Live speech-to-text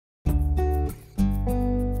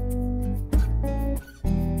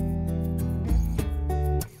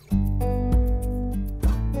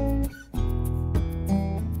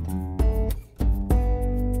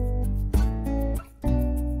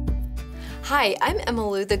Hi, I'm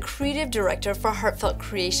Emmylou, the Creative Director for Heartfelt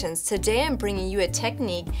Creations. Today I'm bringing you a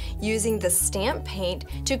technique using the stamp paint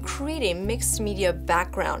to create a mixed media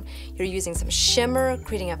background. You're using some shimmer,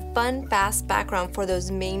 creating a fun, fast background for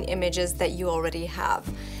those main images that you already have.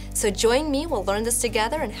 So join me, we'll learn this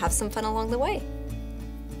together and have some fun along the way.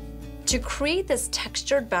 To create this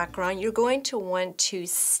textured background, you're going to want to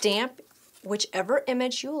stamp whichever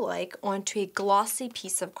image you like onto a glossy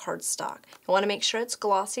piece of cardstock. You want to make sure it's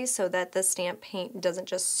glossy so that the stamp paint doesn't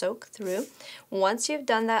just soak through. Once you've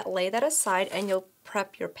done that, lay that aside and you'll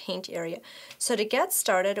prep your paint area. So to get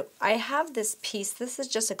started, I have this piece. This is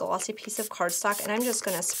just a glossy piece of cardstock and I'm just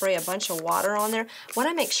going to spray a bunch of water on there. I want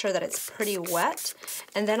to make sure that it's pretty wet,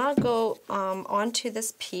 and then I'll go onto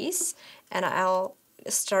this piece and I'll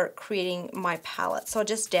start creating my palette. So I'll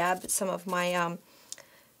just dab some of my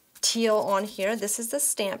teal on here. This is the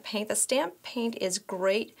stamp paint. The stamp paint is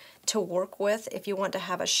great to work with if you want to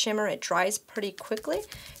have a shimmer. It dries pretty quickly.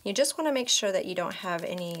 You just want to make sure that you don't have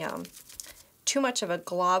any too much of a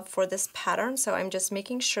glob for this pattern. So I'm just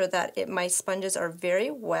making sure that my sponges are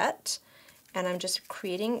very wet, and I'm just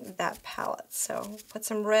creating that palette. So put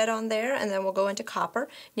some red on there and then we'll go into copper.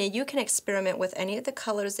 Now you can experiment with any of the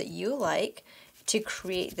colors that you like to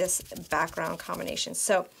create this background combination.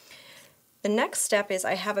 So the next step is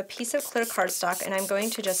I have a piece of clear cardstock and I'm going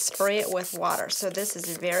to just spray it with water. So this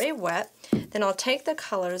is very wet. Then I'll take the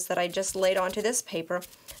colors that I just laid onto this paper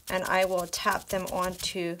and I will tap them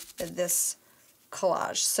onto this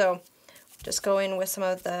collage. So just go in with some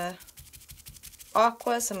of the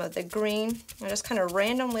aqua, some of the green, and just kind of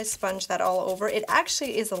randomly sponge that all over. It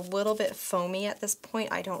actually is a little bit foamy at this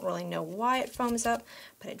point. I don't really know why it foams up,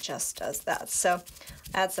 but it just does that. So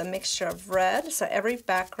adds a mixture of red. So every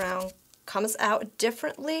background comes out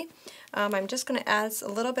differently. I'm just going to add a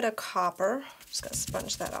little bit of copper. Just going to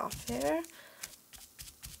sponge that off there.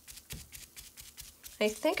 I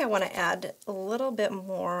think I want to add a little bit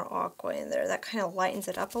more aqua in there. That kind of lightens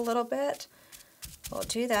it up a little bit. We'll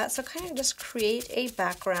do that. So kind of just create a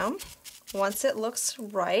background. Once it looks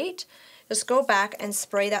right, just go back and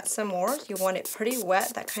spray that some more. You want it pretty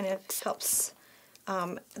wet. That kind of helps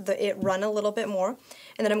it run a little bit more.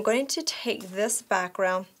 And then I'm going to take this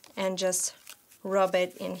background and just rub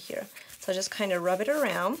it in here. So just kind of rub it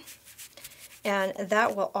around, and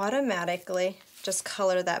that will automatically just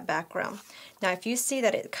color that background. Now if you see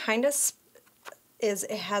that it kind of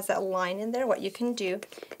it has that line in there, what you can do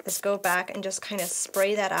is go back and just kind of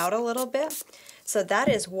spray that out a little bit. So that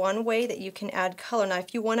is one way that you can add color. Now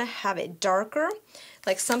if you want to have it darker,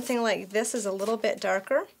 like something like this is a little bit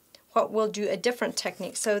darker, what we'll do a different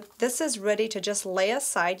technique. So this is ready to just lay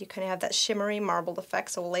aside. You kind of have that shimmery marbled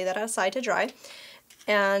effect, so we'll lay that aside to dry.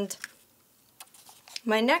 And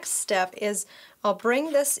my next step is I'll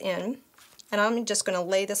bring this in and I'm just going to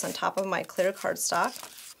lay this on top of my clear cardstock.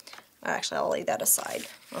 Actually, I'll lay that aside.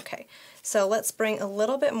 Okay, so let's bring a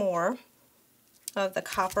little bit more of the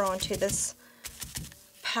copper onto this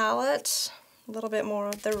palette, a little bit more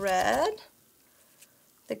of the red,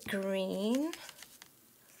 the green,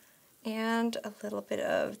 and a little bit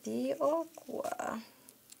of the aqua.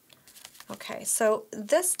 Okay, so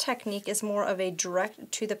this technique is more of a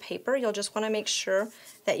direct to the paper. You'll just want to make sure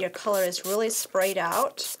that your color is really sprayed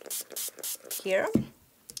out here.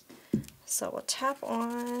 So we'll tap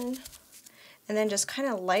on and then just kind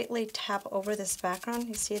of lightly tap over this background.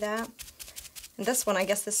 You see that? And this one, I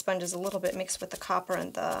guess this sponge is a little bit mixed with the copper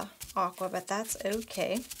and the aqua, but that's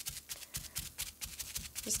okay.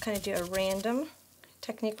 Just kind of do a random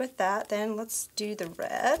technique with that. Then let's do the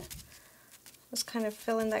red. Just kind of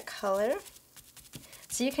fill in that color.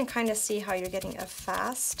 So you can kind of see how you're getting a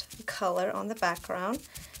fast color on the background.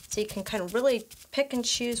 So you can kind of really pick and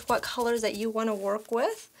choose what colors that you want to work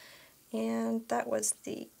with. And that was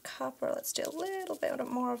the copper. Let's do a little bit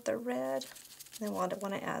more of the red. And then we'll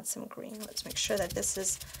want to add some green. Let's make sure that this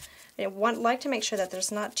is, I like to make sure that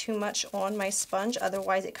there's not too much on my sponge,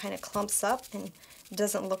 otherwise it kind of clumps up and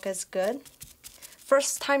doesn't look as good.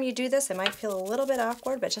 First time you do this, it might feel a little bit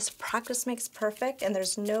awkward, but just practice makes perfect, and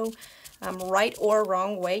there's no right or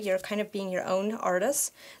wrong way. You're kind of being your own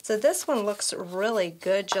artist. So this one looks really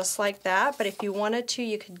good just like that, but if you wanted to,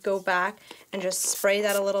 you could go back and just spray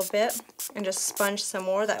that a little bit and just sponge some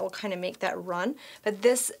more. That will kind of make that run. But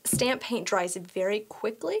this stamp paint dries very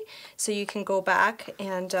quickly, so you can go back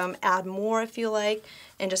and add more if you like,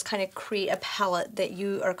 and just kind of create a palette that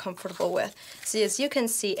you are comfortable with. So as you can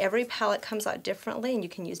see, every palette comes out differently, and you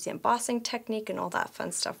can use the embossing technique and all that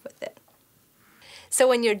fun stuff with it. So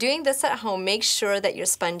when you're doing this at home, make sure that your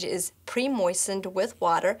sponge is pre-moistened with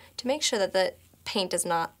water to make sure that the paint does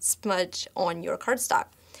not smudge on your cardstock.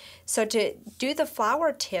 So to do the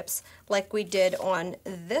flower tips like we did on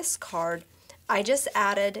this card, I just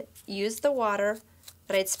used the water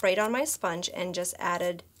that I'd sprayed on my sponge and just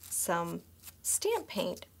added some stamp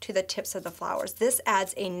paint to the tips of the flowers. This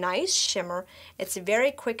adds a nice shimmer. It's very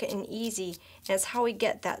quick and easy, and it's how we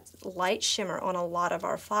get that light shimmer on a lot of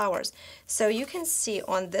our flowers. So you can see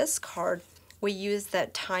on this card, we used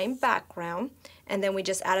that time background, and then we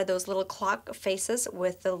just added those little clock faces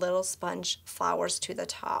with the little sponge flowers to the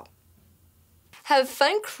top. Have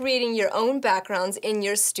fun creating your own backgrounds in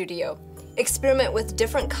your studio. Experiment with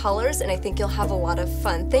different colors, and I think you'll have a lot of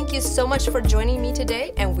fun. Thank you so much for joining me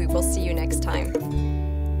today, and we will see you next time.